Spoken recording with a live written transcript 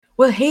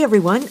Well, hey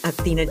everyone,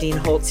 Athena Dean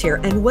Holtz here,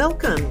 and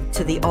welcome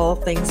to the All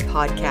Things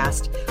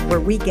Podcast, where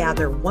we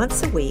gather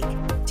once a week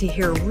to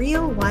hear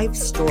real life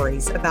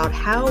stories about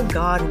how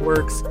God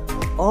works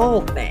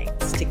all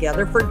things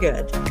together for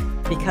good,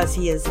 because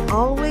He is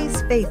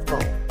always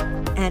faithful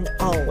and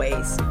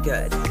always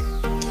good.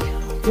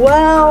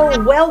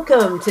 Well,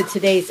 welcome to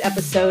today's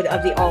episode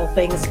of the All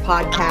Things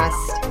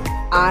Podcast.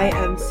 I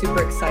am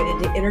super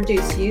excited to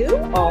introduce you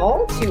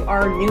all to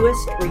our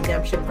newest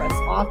Redemption Press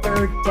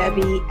author,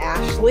 Debbie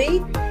Ashley,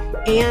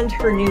 and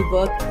her new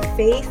book,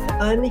 Faith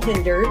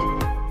Unhindered,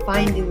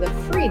 Finding the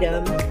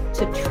Freedom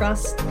to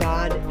Trust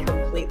God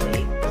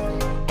Completely.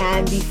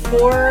 And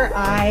before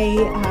I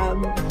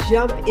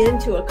jump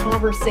into a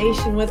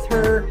conversation with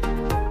her,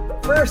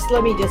 first,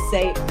 let me just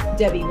say,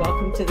 Debbie,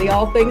 welcome to the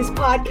All Things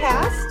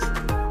Podcast.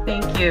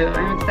 Thank you.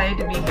 I'm excited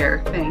to be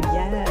here. Thanks.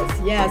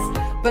 Yes.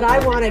 But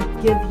I want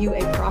to give you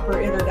a proper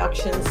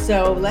introduction.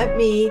 So let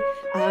me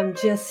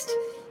just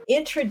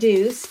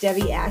introduce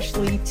Debbie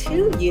Ashley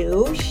to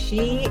you.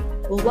 She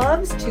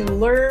loves to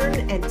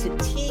learn and to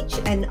teach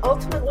and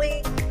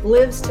ultimately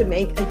lives to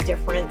make a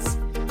difference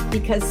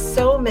because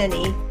so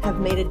many have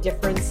made a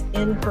difference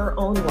in her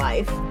own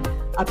life.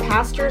 A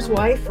pastor's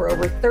wife for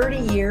over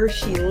 30 years,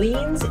 she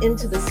leans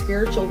into the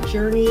spiritual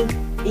journey,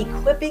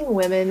 equipping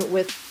women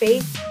with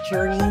faith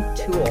journey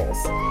tools.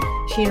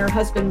 She and her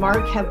husband,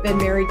 Mark, have been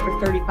married for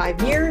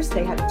 35 years.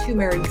 They have 2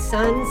 married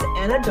sons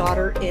and a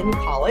daughter in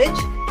college.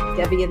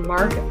 Debbie and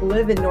Mark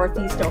live in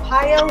Northeast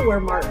Ohio, where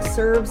Mark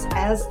serves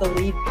as the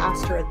lead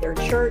pastor at their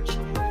church.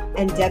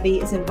 And Debbie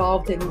is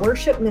involved in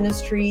worship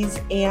ministries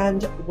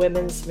and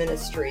women's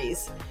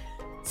ministries.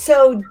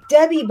 So,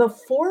 Debbie,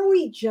 before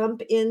we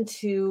jump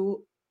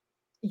into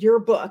your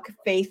book,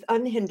 Faith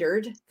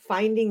Unhindered,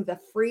 Finding the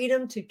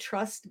Freedom to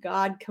Trust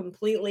God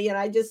Completely, and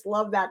I just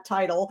love that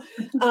title,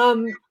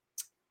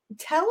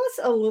 tell us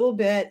a little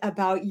bit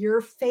about your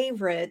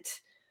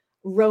favorite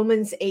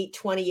Romans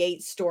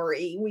 8:28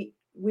 story.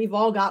 We've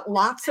all got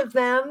lots of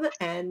them,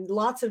 and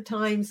lots of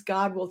times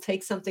God will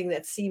take something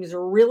that seems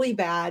really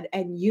bad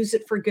and use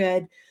it for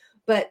good.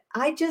 But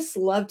I just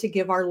love to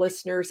give our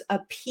listeners a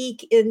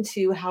peek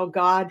into how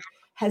God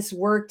has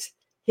worked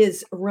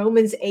his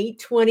Romans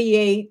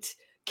 8:28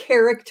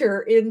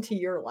 character into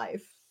your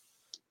life.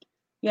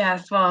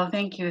 Yes, well,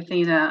 thank you,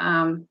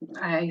 Athena.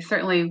 I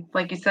certainly,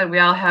 like you said, we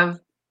all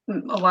have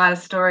a lot of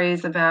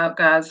stories about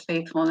God's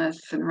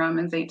faithfulness in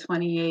Romans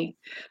 8:28.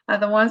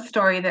 The one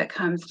story that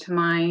comes to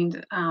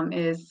mind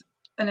is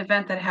an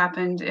event that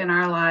happened in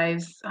our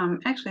lives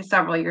actually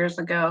several years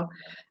ago.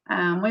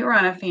 We were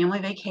on a family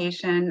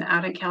vacation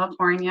out in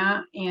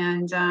California,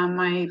 and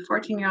my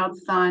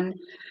 14-year-old son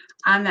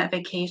on that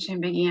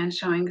vacation began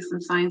showing some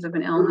signs of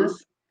an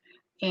illness.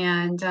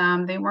 And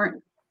they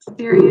weren't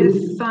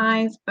serious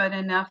signs, but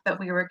enough that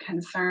we were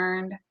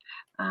concerned.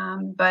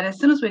 But as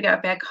soon as we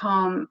got back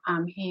home,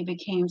 he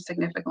became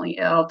significantly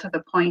ill to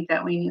the point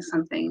that we knew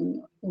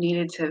something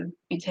needed to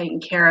be taken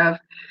care of.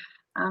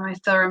 I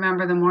still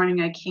remember the morning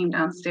I came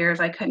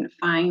downstairs. I couldn't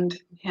find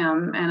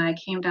him, and I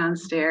came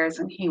downstairs,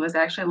 and he was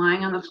actually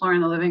lying on the floor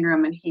in the living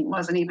room, and he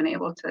wasn't even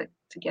able to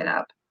get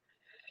up.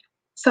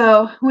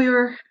 So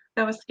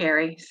that was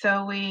scary.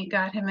 So we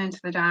got him into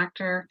the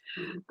doctor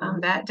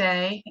that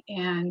day,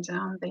 and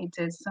they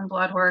did some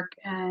blood work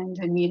and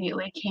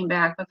immediately came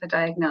back with a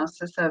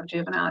diagnosis of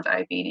juvenile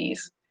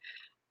diabetes.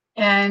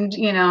 And,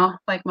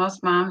 like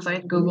most moms, I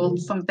Googled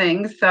some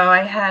things. So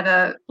I had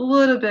a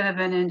little bit of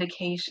an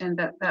indication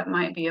that that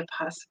might be a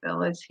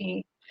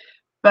possibility.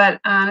 But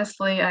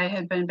honestly, I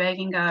had been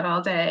begging God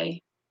all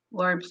day,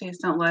 Lord, please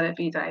don't let it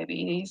be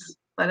diabetes.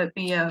 Let it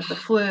be the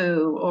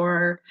flu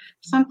or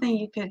something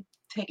you could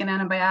take an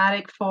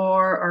antibiotic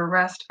for or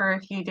rest for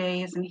a few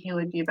days and he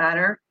would be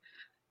better.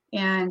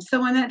 And so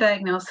when that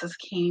diagnosis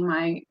came,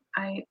 I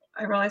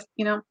realized,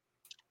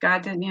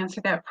 God didn't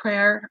answer that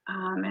prayer.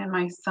 And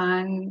my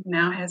son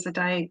now has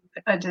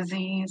a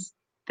disease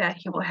that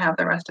he will have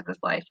the rest of his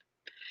life.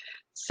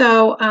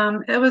 So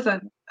it was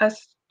a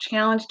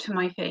challenge to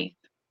my faith,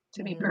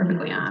 to be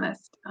perfectly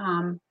honest.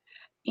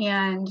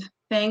 And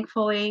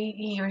thankfully,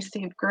 he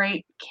received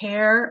great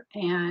care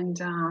and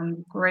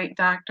great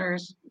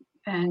doctors,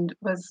 and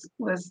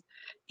was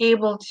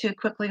able to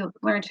quickly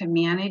learn to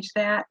manage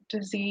that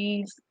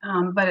disease.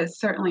 But it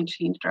certainly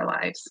changed our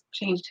lives,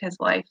 changed his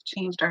life,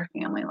 changed our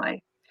family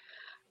life.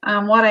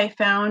 What I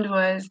found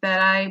was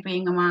that I,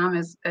 being a mom,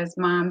 as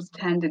moms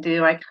tend to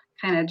do, I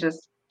kind of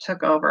just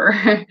took over,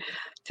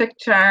 took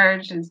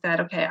charge and said,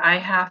 okay, I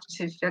have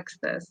to fix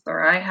this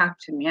or I have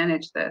to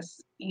manage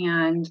this.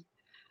 And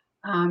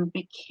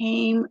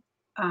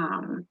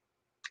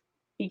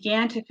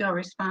began to feel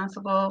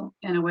responsible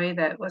in a way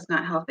that was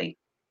not healthy.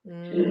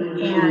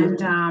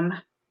 And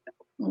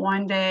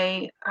one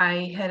day I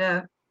hit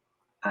a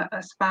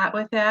spot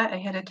with that. I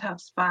hit a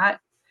tough spot,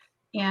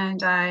 and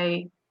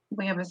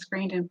we have a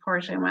screened-in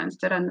porch. I went and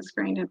stood on the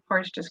screened-in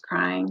porch just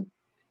crying,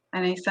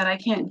 and I said, I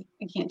can't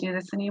do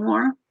this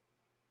anymore.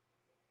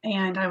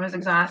 And I was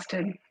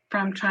exhausted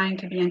from trying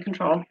to be in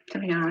control, to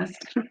be honest.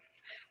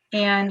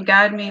 And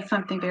God made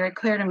something very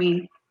clear to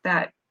me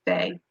that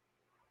day.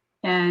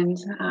 And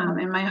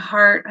in my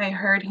heart, I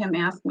heard him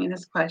ask me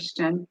this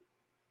question.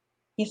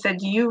 He said,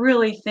 "Do you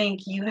really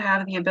think you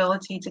have the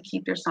ability to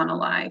keep your son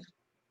alive?"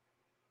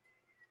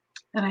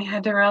 And I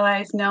had to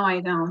realize, no,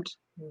 I don't.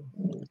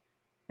 Mhm.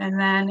 And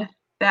then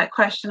that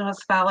question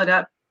was followed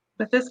up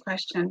with this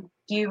question: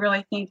 do you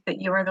really think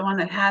that you are the one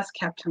that has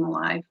kept him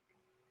alive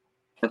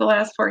for the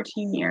last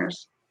 14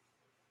 years?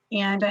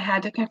 And I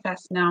had to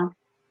confess, no,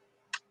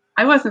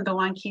 I wasn't the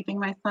one keeping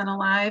my son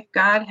alive.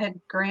 God had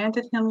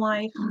granted him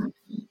life,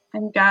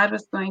 and God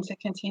was going to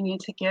continue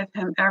to give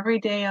him every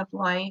day of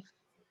life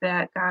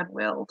that God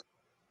willed.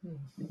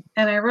 Mhm.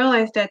 And I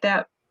realized at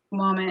that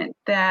moment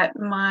that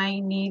my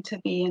need to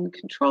be in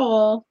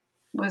control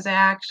was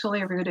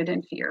actually rooted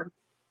in fear.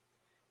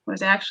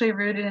 Was actually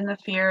rooted in the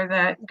fear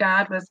that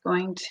God was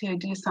going to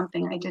do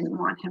something I didn't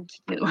want him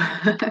to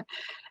do.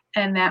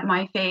 And that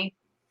my faith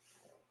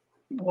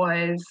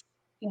was,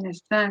 in a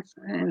sense,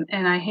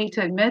 and I hate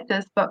to admit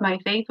this, but my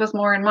faith was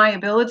more in my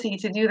ability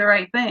to do the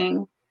right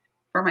thing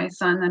for my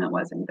son than it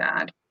was in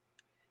God.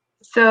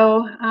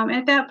 So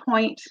at that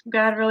point,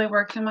 God really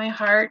worked in my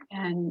heart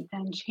and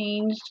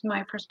changed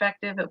my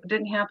perspective. It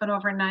didn't happen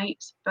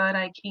overnight, but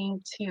I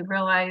came to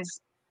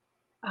realize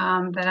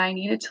that I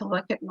needed to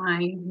look at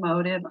my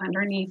motive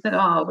underneath it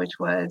all, which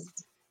was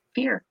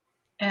fear.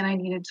 And I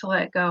needed to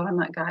let go and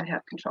let God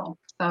have control.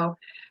 So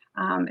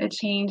it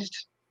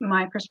changed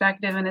my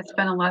perspective, and it's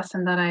been a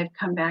lesson that I've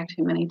come back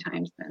to many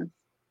times since.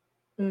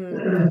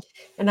 Mm.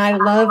 And I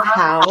love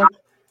how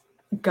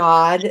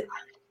God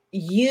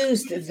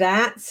used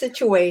that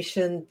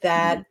situation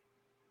that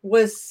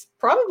was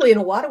probably in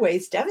a lot of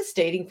ways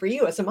devastating for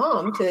you as a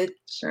mom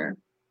Sure.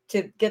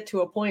 to get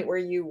to a point where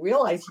you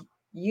realize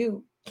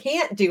you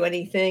can't do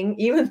anything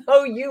even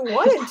though you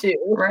wanted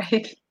to,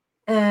 Right. Yes.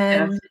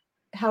 and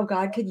how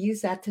God could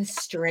use that to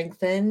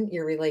strengthen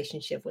your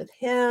relationship with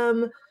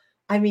him.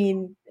 I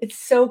mean, it's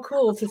so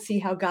cool to see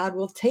how God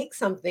will take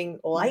something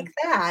like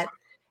that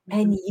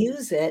and Mhm.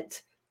 use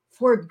it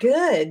for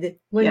good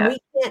when Yeah, we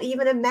can't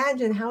even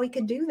imagine how he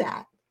could do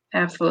that.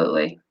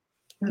 absolutely.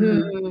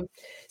 Hmm. Hmm.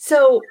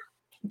 So,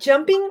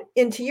 jumping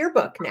into your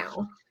book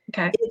now,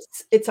 Okay.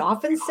 it's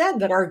often said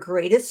that our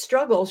greatest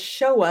struggles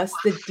show us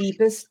the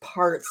deepest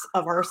parts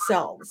of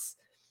ourselves.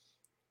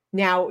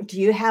 Now, do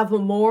you have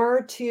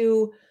more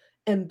to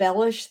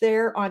embellish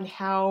there on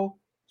how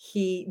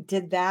he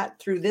did that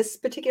through this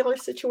particular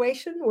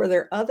situation? Were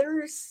there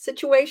other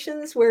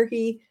situations where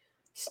he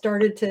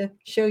started to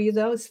show you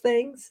those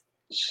things?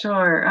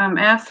 Sure.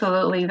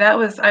 Absolutely. I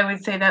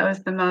would say that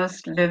was the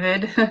most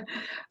vivid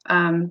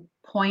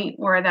point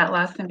where that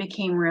lesson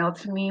became real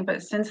to me.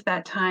 But since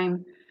that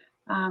time,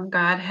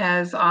 God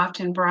has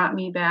often brought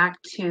me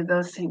back to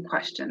those same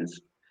questions.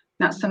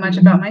 Not so much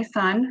about my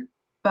son,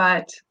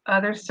 but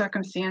other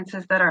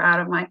circumstances that are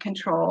out of my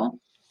control.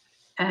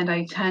 And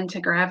I tend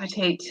to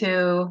gravitate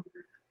to,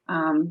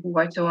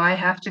 what do I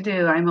have to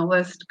do? I'm a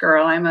list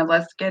girl. I'm a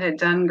let's get it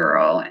done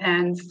girl.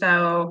 And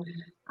so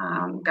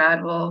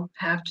God will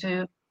have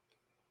to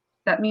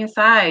set me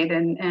aside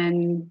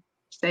and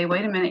say,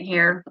 wait a minute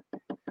here,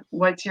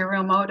 what's your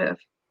real motive?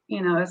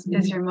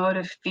 Is your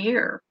motive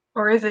fear?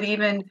 Or is it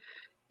even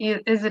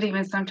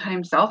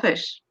sometimes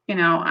selfish?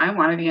 I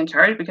want to be in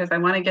charge because I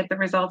want to get the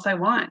results I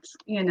want,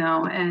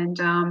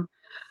 and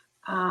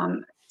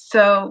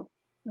so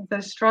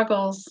the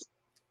struggles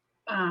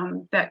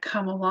that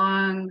come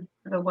along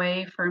the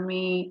way for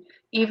me,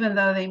 even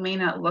though they may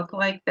not look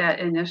like that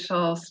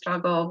initial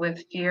struggle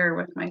with fear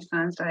with my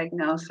son's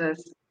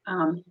diagnosis,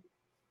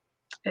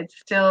 it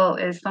still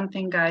is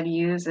something God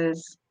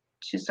uses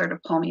to sort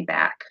of pull me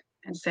back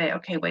and say,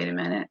 okay, wait a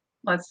minute.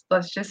 Let's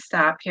just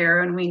stop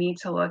here, and we need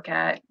to look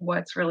at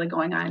what's really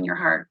going on in your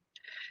heart.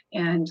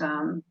 And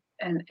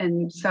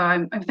so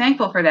I'm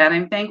thankful for that.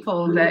 I'm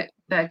thankful that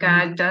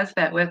God does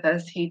that with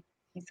us. He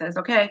says,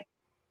 okay,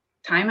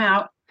 time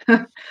out.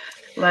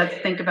 Let's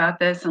think about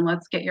this and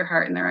let's get your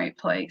heart in the right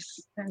place.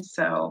 And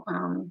so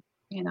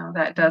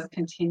that does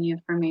continue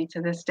for me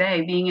to this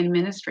day, being in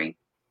ministry.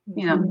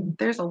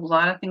 There's a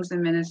lot of things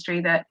in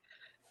ministry that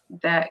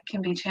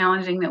can be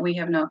challenging that we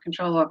have no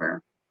control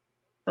over.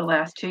 The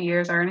last 2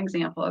 years are an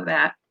example of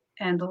that.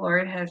 And the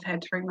Lord has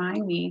had to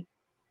remind me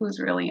who's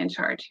really in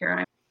charge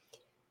here.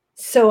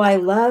 So I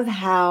love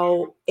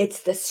how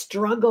it's the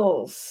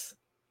struggles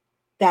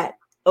that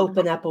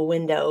open up a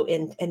window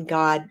and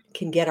God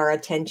can get our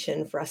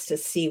attention for us to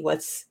see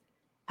what's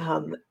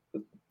um,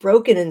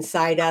 broken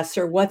inside us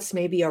or what's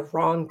maybe a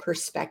wrong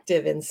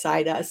perspective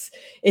inside us.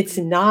 It's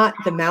not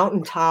the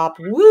mountaintop,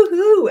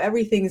 woohoo,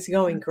 everything's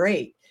going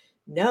great.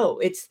 No,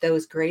 it's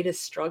those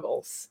greatest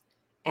struggles.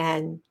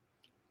 And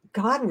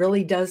God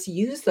really does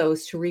use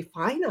those to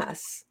refine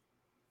us.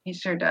 He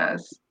sure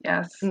does.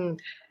 Yes. Mm,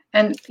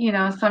 And,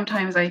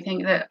 sometimes I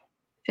think that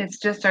it's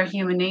just our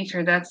human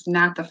nature. That's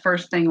not the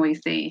first thing we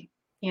see,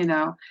 you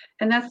know.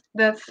 And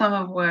that's some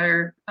of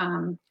where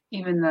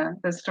even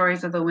the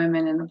stories of the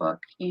women in the book,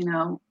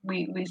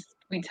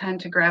 we tend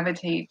to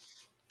gravitate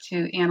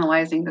to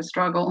analyzing the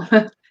struggle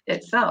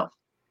itself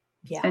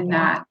yeah. and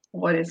not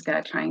what is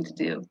God trying to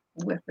do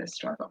with this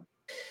struggle.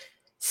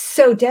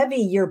 So, Debbie,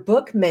 your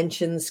book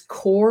mentions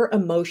core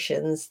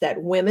emotions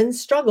that women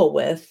struggle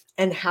with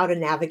and how to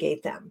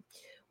navigate them.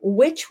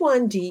 Which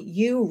one do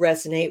you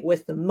resonate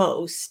with the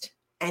most,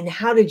 and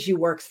how did you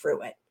work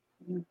through it?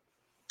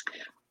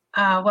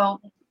 Well,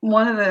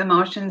 one of the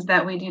emotions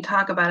that we do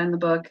talk about in the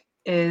book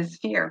is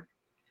fear.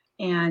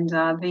 And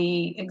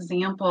the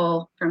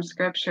example from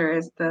scripture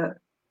is the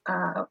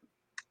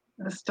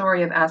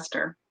story of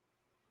Esther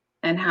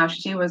and how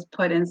she was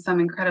put in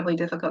some incredibly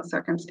difficult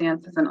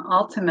circumstances and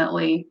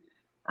ultimately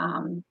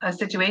a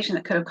situation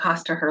that could have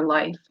cost her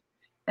life.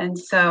 And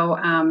so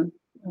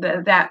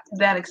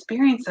that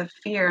experience of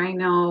fear, I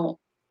know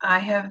I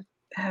have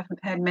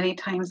had many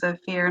times of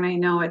fear, and I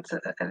know it's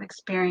an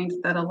experience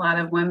that a lot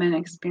of women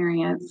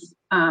experience.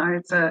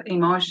 It's an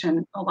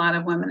emotion a lot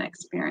of women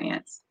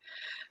experience.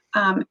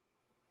 Um,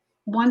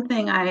 One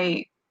thing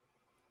I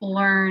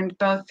learned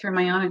both through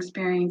my own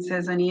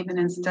experiences and even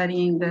in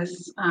studying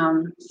this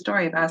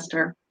story of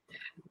Esther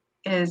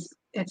is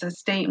it's a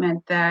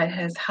statement that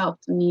has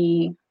helped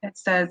me. It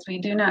says, "We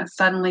do not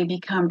suddenly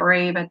become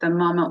brave at the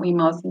moment we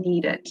most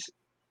need it.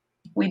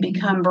 We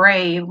become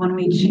brave when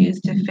we choose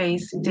to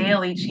face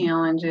daily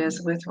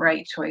challenges with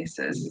right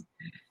choices."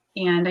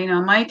 And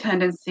my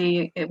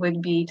tendency it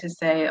would be to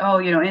say, "Oh,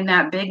 in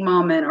that big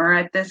moment or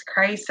at this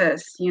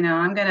crisis,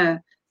 I'm going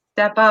to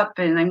step up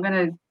and I'm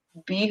going to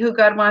be who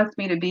God wants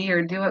me to be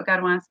or do what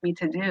God wants me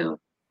to do."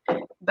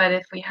 But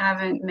if we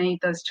haven't made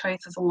those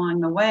choices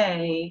along the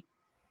way,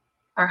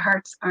 our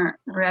hearts aren't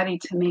ready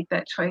to make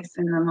that choice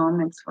in the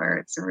moments where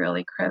it's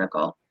really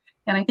critical.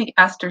 And I think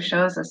Esther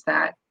shows us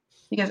that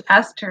because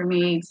Esther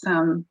made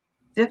some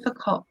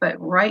difficult but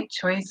right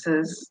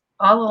choices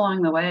all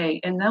along the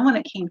way. And then when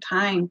it came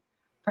time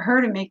for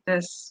her to make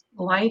this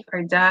life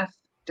or death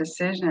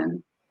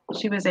decision,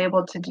 she was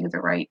able to do the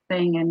right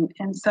thing.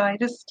 And so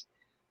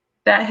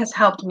that has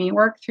helped me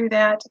work through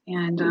that.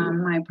 And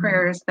my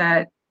prayer is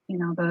that,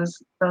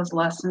 those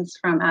lessons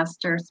from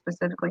Esther,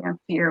 specifically on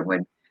fear,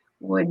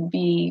 would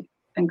be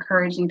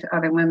encouraging to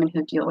other women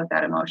who deal with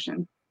that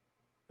emotion.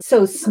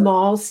 So,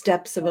 small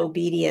steps of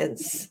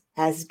obedience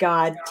as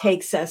God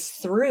takes us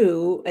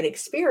through an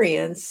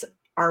experience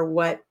are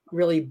what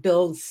really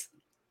builds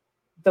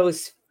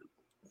those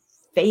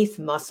faith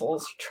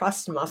muscles,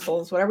 trust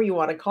muscles, whatever you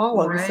want to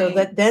call them, so Right.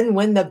 that then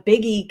when the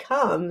biggie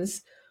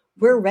comes,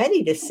 we're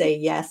ready to say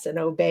yes and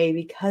obey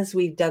because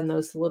we've done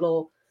those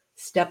little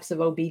steps of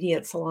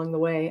obedience along the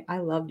way. I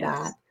love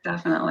that. Yes,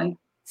 definitely.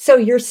 So,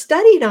 your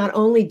study not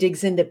only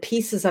digs into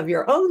pieces of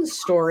your own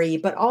story,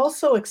 but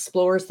also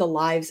explores the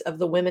lives of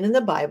the women in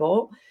the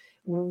Bible.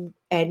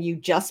 And you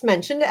just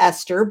mentioned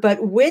Esther,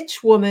 but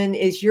which woman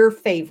is your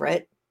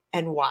favorite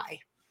and why?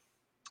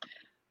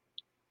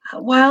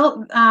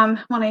 Well,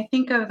 when I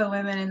think of the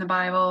women in the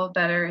Bible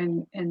that are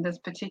in this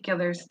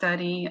particular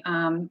study,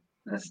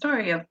 the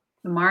story of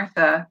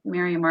Martha,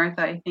 Mary and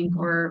Martha, I think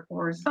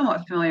we're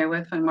somewhat familiar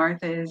with when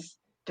Martha is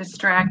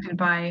distracted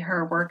by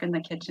her work in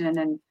the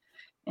kitchen,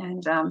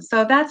 and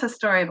so that's a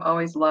story I've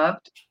always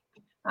loved.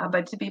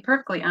 But to be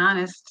perfectly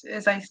honest,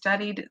 as I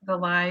studied the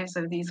lives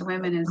of these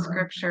women in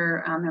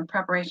Scripture in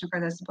preparation for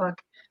this book,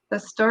 the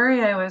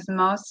story I was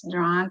most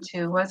drawn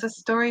to was a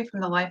story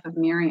from the life of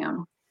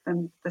Miriam,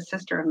 the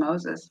sister of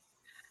Moses.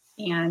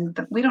 And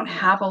we don't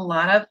have a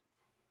lot of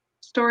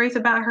stories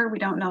about her. We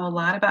don't know a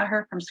lot about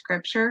her from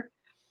Scripture,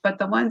 but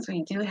the ones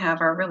we do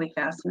have are really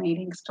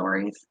fascinating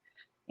stories.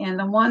 And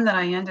the one that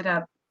I ended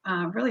up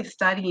really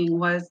studying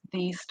was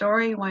the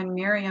story when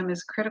Miriam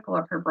is critical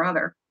of her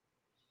brother.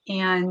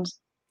 And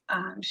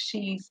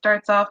she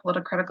starts off a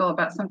little critical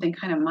about something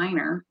kind of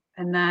minor,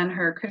 and then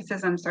her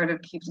criticism sort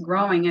of keeps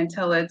growing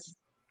until it's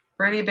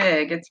pretty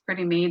big, it's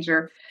pretty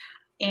major.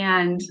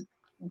 And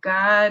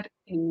God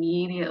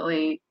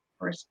immediately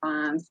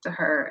responds to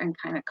her and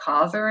kind of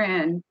calls her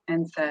in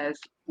and says,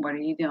 "What are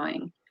you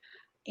doing?"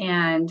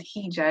 And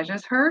he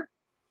judges her,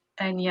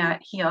 and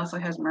yet he also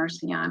has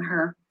mercy on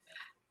her.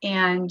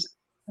 And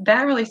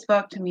that really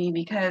spoke to me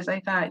because I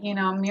thought,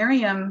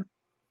 Miriam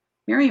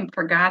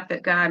forgot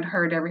that God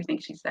heard everything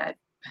she said.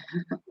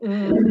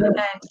 Mhm.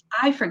 And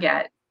I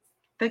forget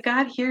that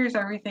God hears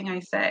everything I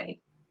say.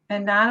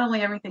 And not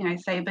only everything I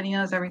say, but he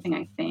knows everything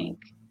I think.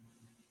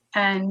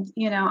 And,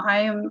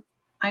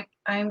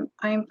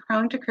 I'm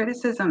prone to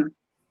criticism,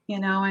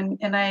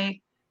 and I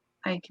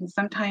can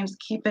sometimes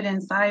keep it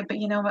inside, but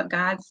you know what?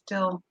 God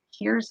still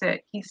hears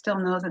it. He still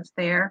knows it's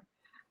there.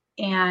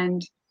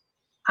 And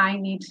I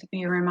need to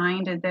be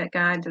reminded that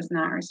God does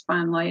not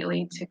respond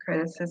lightly to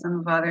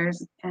criticism of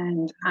others.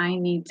 And I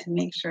need to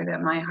make sure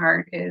that my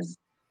heart is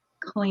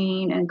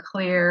clean and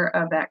clear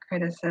of that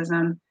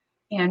criticism.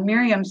 And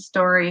Miriam's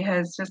story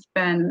has just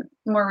been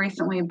more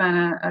recently been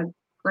a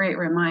great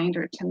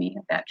reminder to me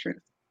of that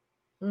truth.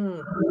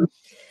 Mm.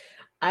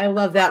 I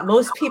love that.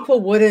 Most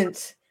people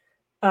wouldn't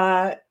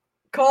uh,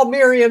 call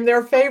Miriam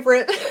their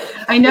favorite.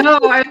 I know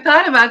I've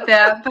thought about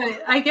that,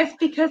 but I guess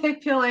because I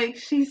feel like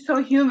she's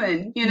so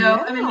human,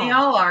 I mean, they Yeah.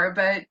 all are,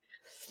 but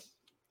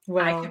I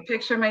Well, could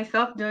picture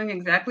myself doing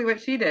exactly what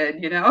she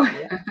did,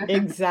 yeah,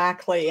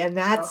 exactly. And So,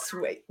 that's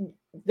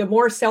the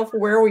more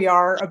self-aware we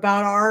are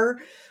about our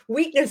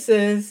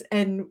weaknesses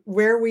and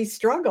where we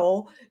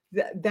struggle,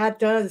 that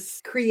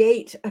does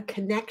create a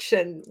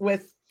connection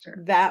with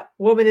that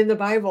woman in the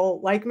Bible,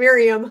 like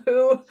Miriam,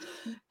 who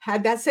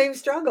had that same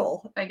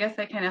struggle. I guess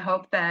I kind of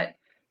hope that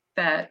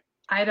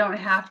I don't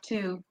have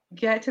to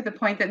get to the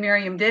point that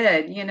Miriam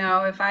did.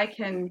 If I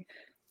can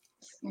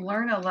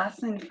learn a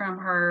lesson from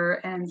her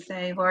and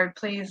say, Lord,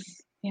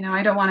 please,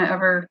 I don't want to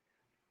ever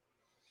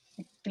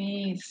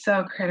be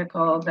so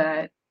critical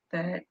that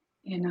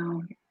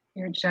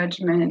your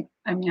judgment.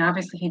 I mean,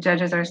 obviously he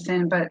judges our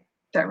sin, but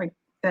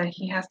that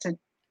he has to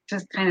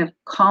just kind of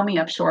call me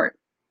up short.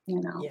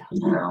 Yeah.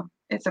 So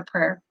it's a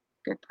prayer,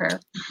 good prayer.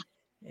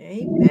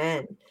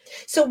 Amen.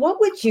 So what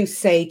would you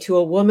say to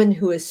a woman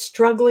who is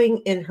struggling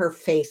in her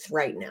faith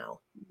right now?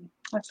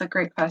 That's a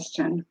great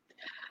question.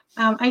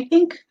 I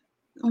think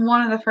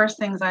one of the first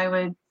things I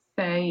would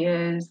say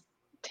is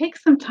take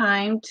some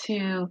time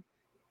to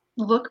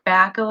look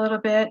back a little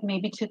bit,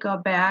 maybe to go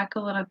back a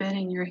little bit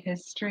in your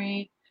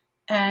history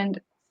and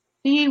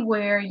see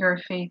where your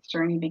faith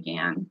journey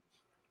began.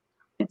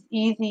 It's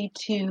easy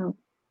to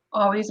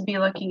always be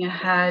looking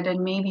ahead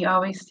and maybe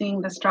always seeing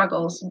the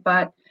struggles,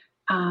 but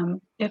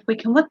if we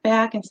can look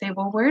back and say,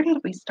 well, where did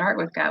we start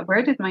with God?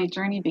 Where did my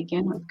journey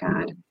begin with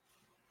God?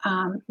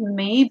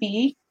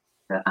 Maybe,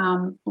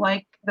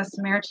 like the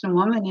Samaritan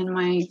woman in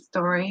my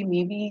story,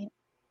 maybe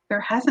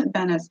there hasn't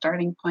been a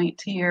starting point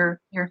to your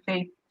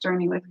faith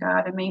journey with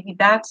God, and maybe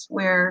that's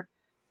where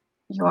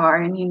you are,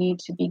 and you need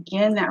to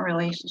begin that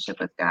relationship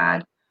with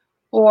God.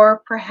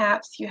 Or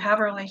perhaps you have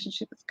a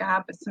relationship with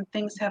God, but some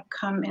things have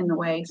come in the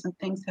way, some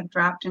things have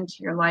dropped into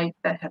your life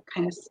that have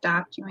kind of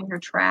stopped you in your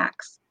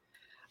tracks.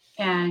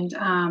 And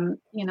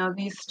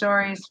these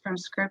stories from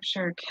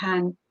Scripture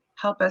can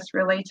help us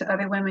relate to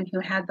other women who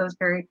had those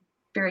very,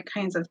 very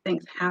kinds of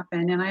things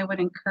happen. And I would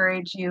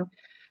encourage you,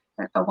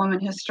 a woman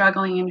who's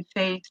struggling in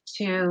faith,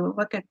 to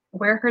look at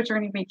where her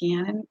journey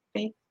began in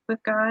faith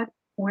with God,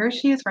 where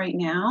she is right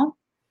now,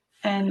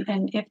 and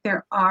if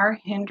there are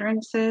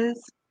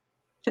hindrances,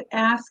 to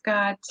ask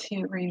God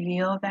to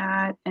reveal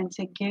that and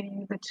to give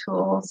you the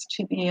tools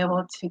to be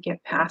able to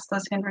get past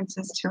those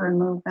hindrances, to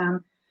remove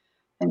them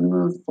and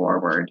move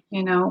forward.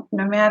 No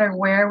matter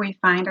where we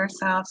find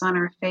ourselves on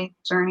our faith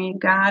journey,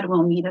 God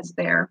will meet us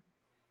there.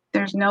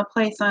 There's no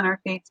place on our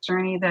faith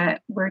journey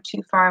that we're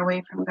too far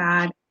away from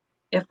God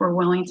if we're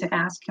willing to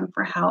ask Him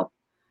for help.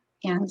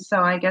 And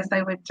so I guess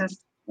I would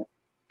just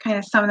kind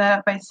of sum that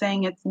up by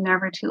saying it's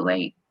never too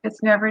late.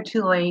 It's never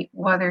too late,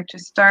 whether to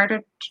start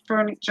a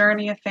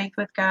journey of faith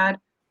with God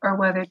or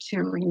whether to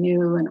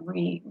renew and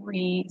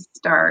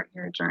restart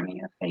your journey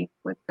of faith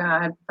with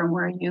God from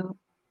where you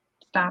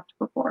stopped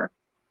before.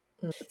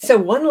 So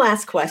one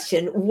last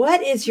question.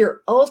 What is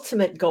your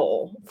ultimate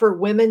goal for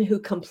women who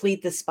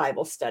complete this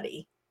Bible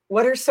study?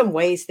 What are some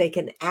ways they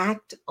can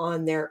act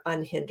on their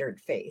unhindered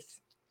faith?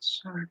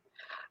 Sure.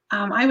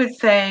 I would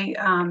say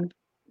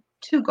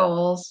two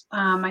goals.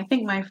 I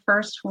think my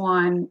first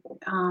one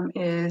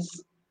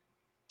is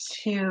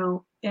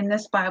to, in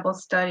this Bible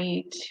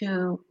study,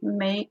 to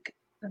make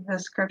the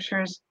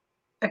scriptures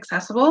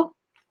accessible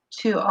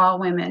to all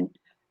women.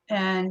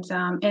 And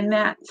in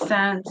that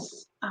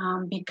sense,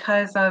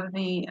 because of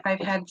I've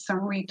had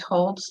some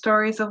retold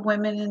stories of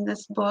women in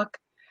this book,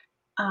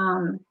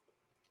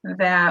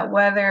 that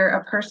whether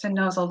a person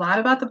knows a lot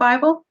about the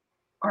Bible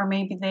or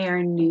maybe they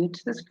are new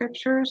to the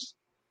scriptures,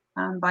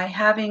 by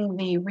having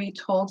the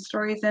retold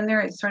stories in there,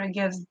 it sort of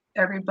gives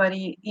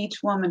everybody,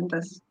 each woman,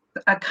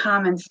 a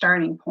common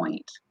starting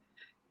point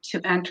to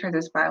enter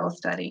this Bible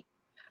study.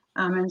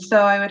 And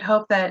so I would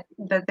hope that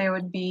there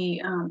would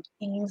be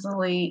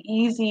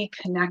easy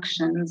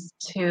connections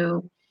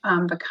to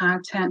the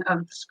content of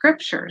the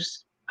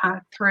scriptures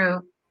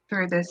through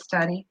this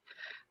study,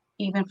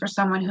 even for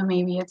someone who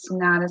maybe it's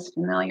not as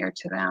familiar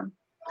to them.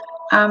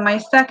 My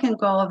second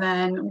goal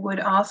then would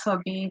also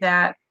be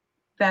that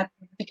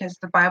because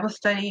the Bible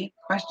study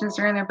questions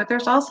are in there, but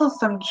there's also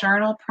some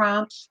journal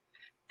prompts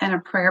and a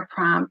prayer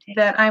prompt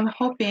that I'm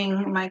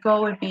hoping, my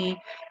goal would be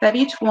that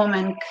each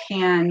woman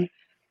can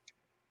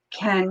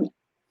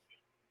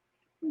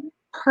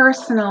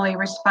personally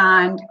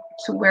respond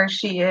to where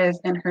she is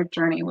in her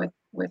journey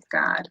with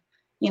God.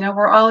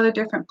 We're all at a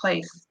different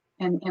place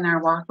in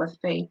our walk with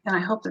faith, and I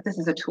hope that this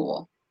is a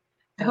tool.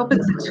 I hope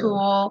it's a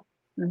tool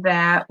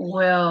that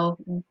will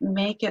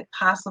make it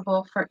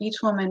possible for each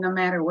woman, no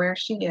matter where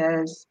she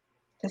is,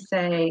 to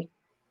say,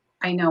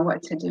 I know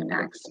what to do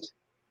next.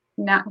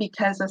 Not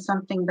because of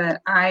something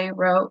that I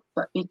wrote,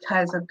 but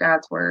because of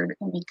God's word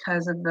and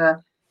because of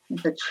the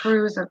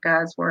truths of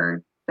God's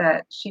word,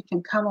 that she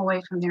can come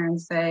away from there and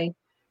say,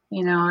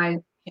 I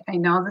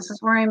know this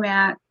is where I'm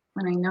at,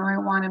 and I know I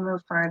want to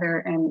move farther,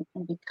 and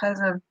because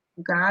of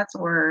God's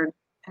word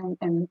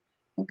and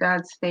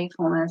God's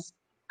faithfulness,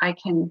 I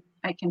can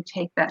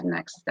take that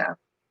next step.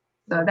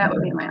 So that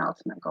would be my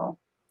ultimate goal.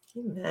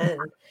 Amen.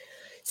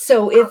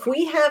 So if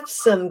we have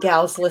some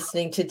gals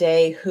listening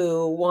today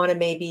who want to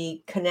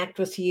maybe connect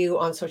with you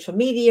on social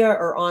media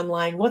or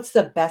online, what's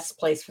the best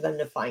place for them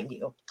to find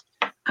you?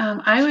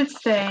 I would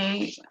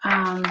say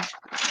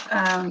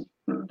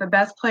the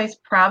best place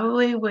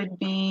probably would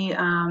be,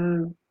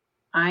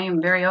 I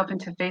am very open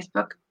to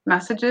Facebook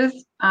messages.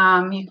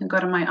 You can go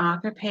to my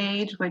author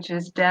page, which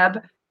is Deb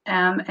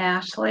M.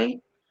 Ashley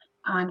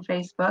on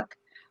Facebook.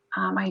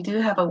 I do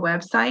have a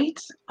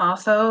website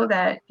also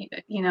that,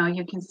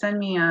 you can send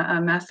me a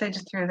message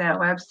through that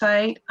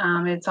website.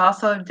 It's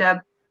also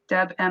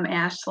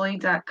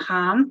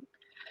debmashley.com.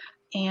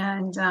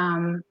 And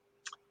I'm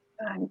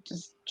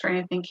just trying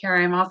to think here.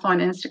 I'm also on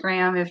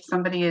Instagram if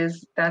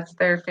that's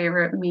their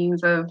favorite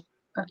means of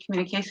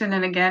communication.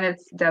 And again,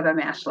 it's Deb M.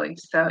 Ashley.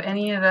 So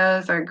any of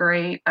those are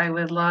great. I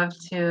would love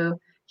to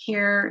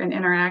hear and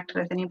interact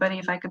with anybody.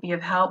 If I could be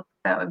of help,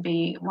 that would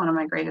be one of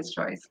my greatest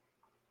joys.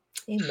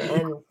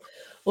 Amen.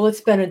 Well,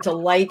 it's been a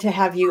delight to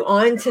have you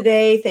on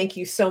today. Thank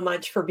you so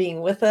much for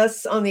being with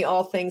us on the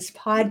All Things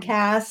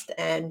podcast,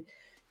 and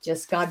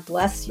just God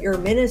bless your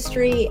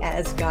ministry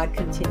as God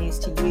continues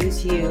to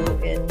use you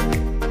in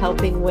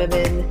helping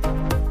women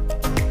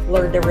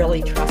learn to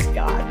really trust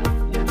God.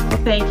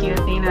 Well, thank you,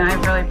 Athena. I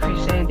really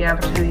appreciate the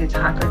opportunity to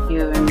talk with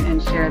you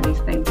and share these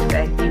things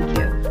today. Thank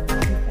you.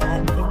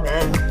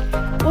 Amen.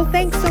 Well,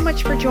 thanks so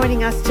much for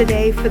joining us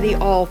today for the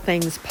All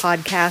Things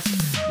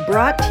podcast,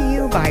 brought to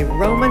you by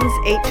Romans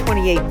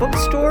 828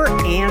 Bookstore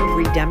and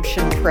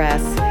Redemption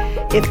Press.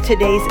 If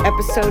today's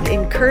episode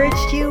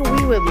encouraged you,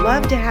 we would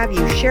love to have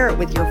you share it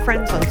with your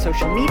friends on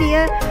social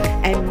media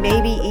and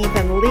maybe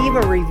even leave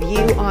a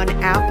review on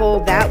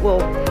Apple. That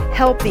will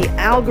help the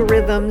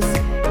algorithms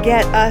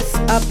get us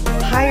up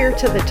higher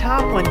to the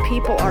top when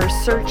people are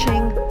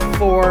searching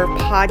for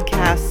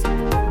podcasts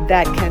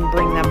that can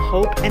bring them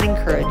hope and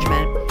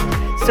encouragement.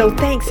 So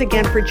thanks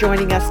again for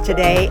joining us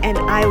today, and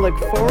I look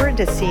forward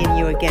to seeing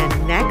you again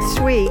next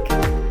week.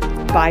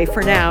 Bye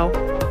for now.